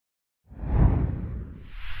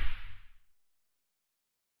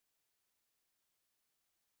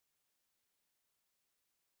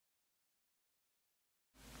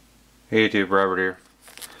Hey YouTube, Robert here.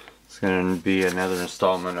 It's going to be another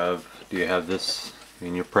installment of Do You Have This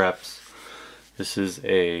in Your Preps? This is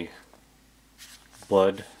a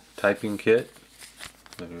blood typing kit.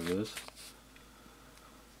 There it is.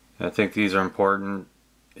 I think these are important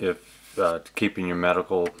if to keep in your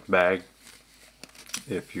medical bag.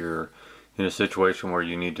 If you're in a situation where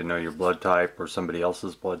you need to know your blood type or somebody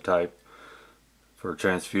else's blood type for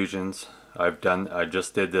transfusions. I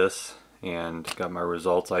just did this and got my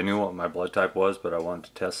results. I knew what my blood type was, but I wanted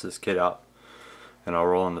to test this kit out, and I'll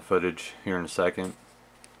roll in the footage here in a second.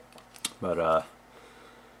 But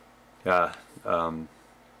yeah,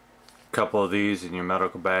 couple of these in your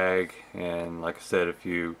medical bag, and like I said, if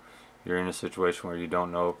you're in a situation where you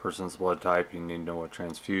don't know a person's blood type, you need to know what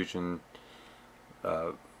transfusion,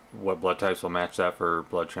 what blood types will match that for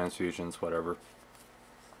blood transfusions, whatever.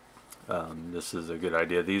 This is a good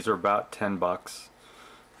idea. These are about 10 bucks.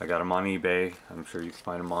 I got them on eBay. I'm sure you can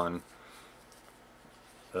find them on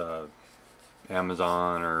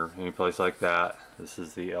Amazon or any place like that. This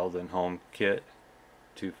is the Eldon Home Kit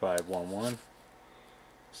 2511.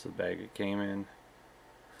 This is the bag it came in.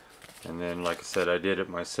 And then, like I said, I did it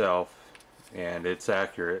myself, and it's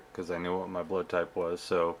accurate because I knew what my blood type was.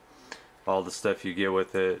 So all the stuff you get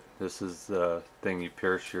with it, this is the thing you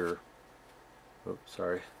pierce your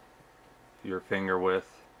finger with,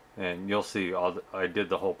 and you'll see I did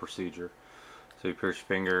the whole procedure. So you pierce your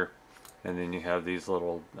finger, and then you have these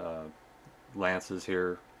little lances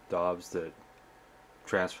here, dobs, that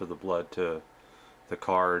transfer the blood to the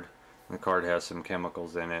card. And the card has some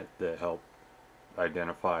chemicals in it that help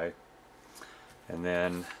identify. And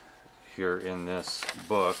then here in this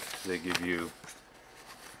book, they give you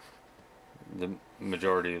the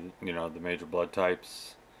majority, the major blood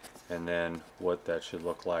types, and then what that should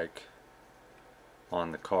look like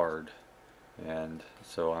on the card. And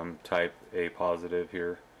so I'm type A positive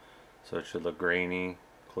here, so it should look grainy,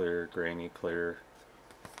 clear, grainy, clear.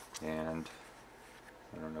 And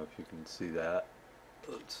I don't know if you can see that.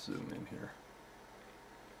 Let's zoom in here.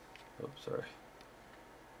 Oops, sorry.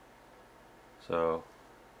 So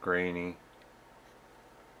grainy,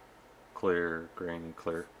 clear, grainy,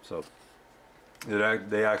 clear. So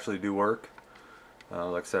they actually do work.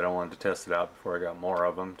 Like I said, I wanted to test it out before I got more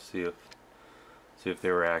of them to see if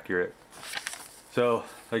they were accurate. So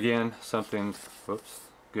again, something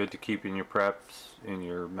good to keep in your preps, in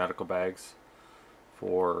your medical bags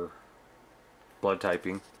for blood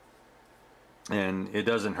typing. And it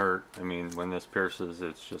doesn't hurt. I mean, when this pierces,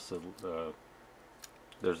 it's just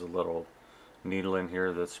there's a little needle in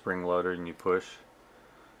here that's spring loaded, and you push,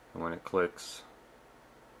 and when it clicks,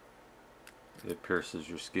 it pierces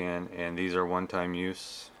your skin. And these are one-time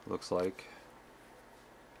use, looks like.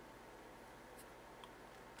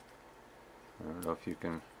 I don't know if you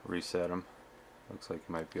can reset them. Looks like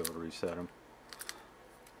you might be able to reset them.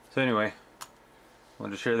 So anyway,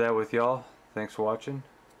 wanted to share that with y'all. Thanks for watching.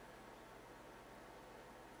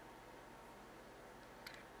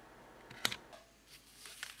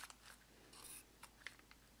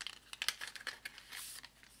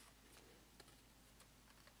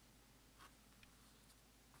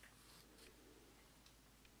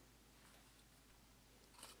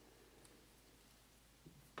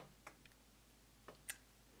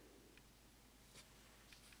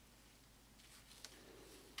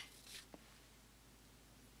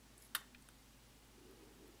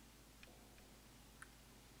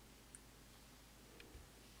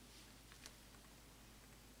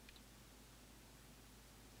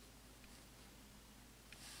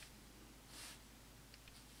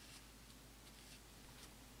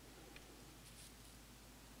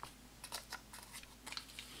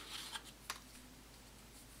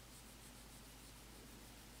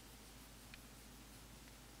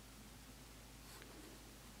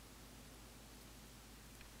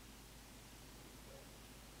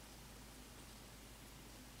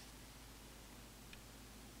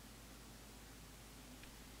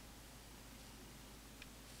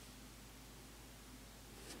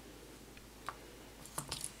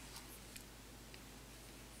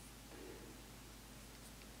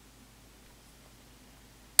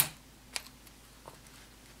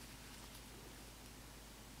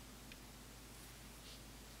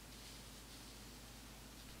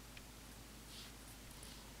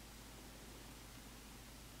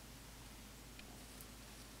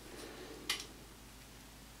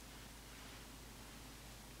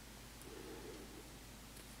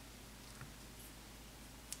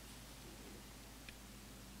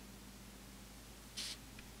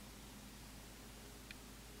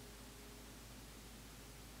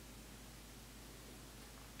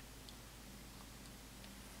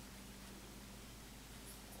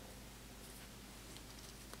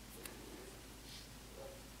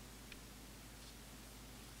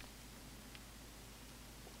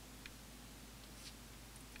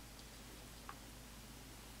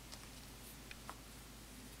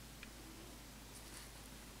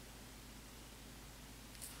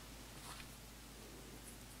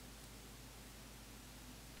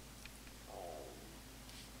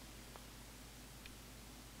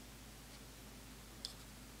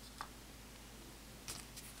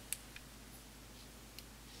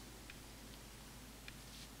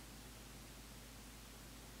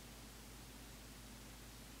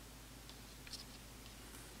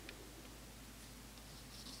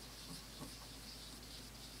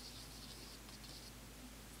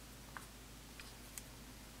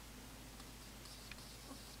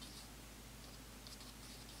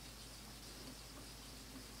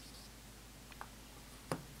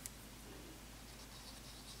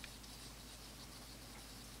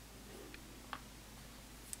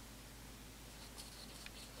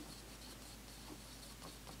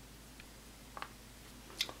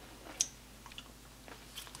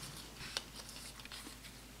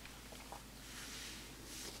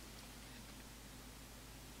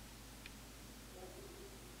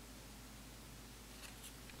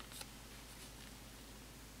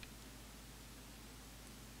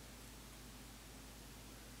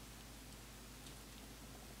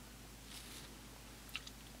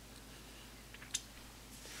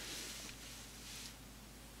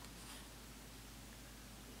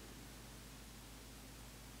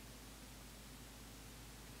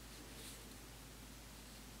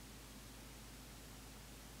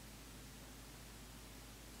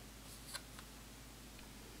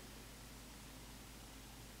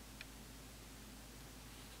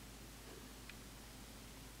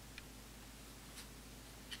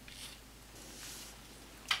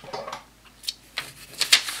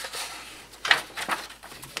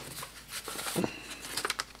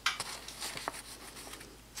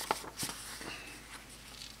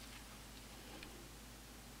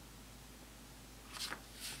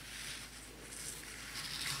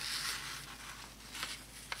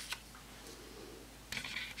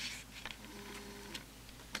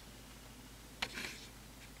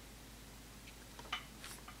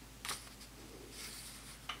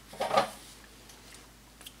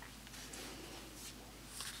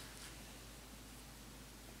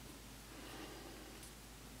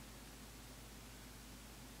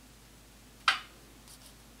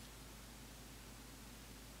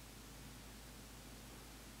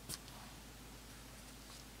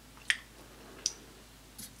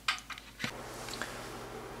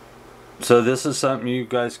 So this is something you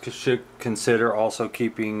guys should consider also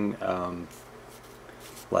keeping,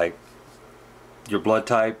 like your blood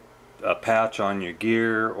type, a patch on your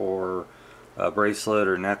gear, or a bracelet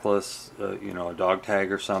or necklace, you know, a dog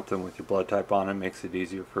tag or something with your blood type on it. Makes it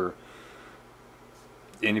easier for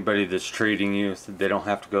anybody that's treating you. So they don't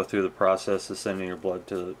have to go through the process of sending your blood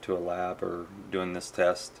to a lab or doing this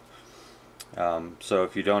test. So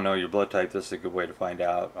if you don't know your blood type, this is a good way to find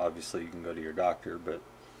out. Obviously you can go to your doctor, but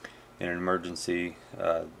in an emergency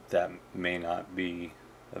that may not be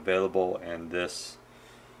available, and this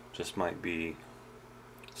just might be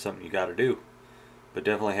something you got to do. But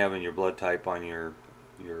definitely having your blood type on your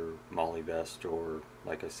MOLLE vest, or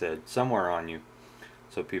like I said, somewhere on you,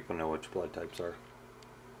 so people know what your blood types are.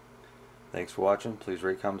 Thanks for watching. Please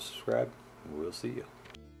rate, comment, subscribe. We'll see you.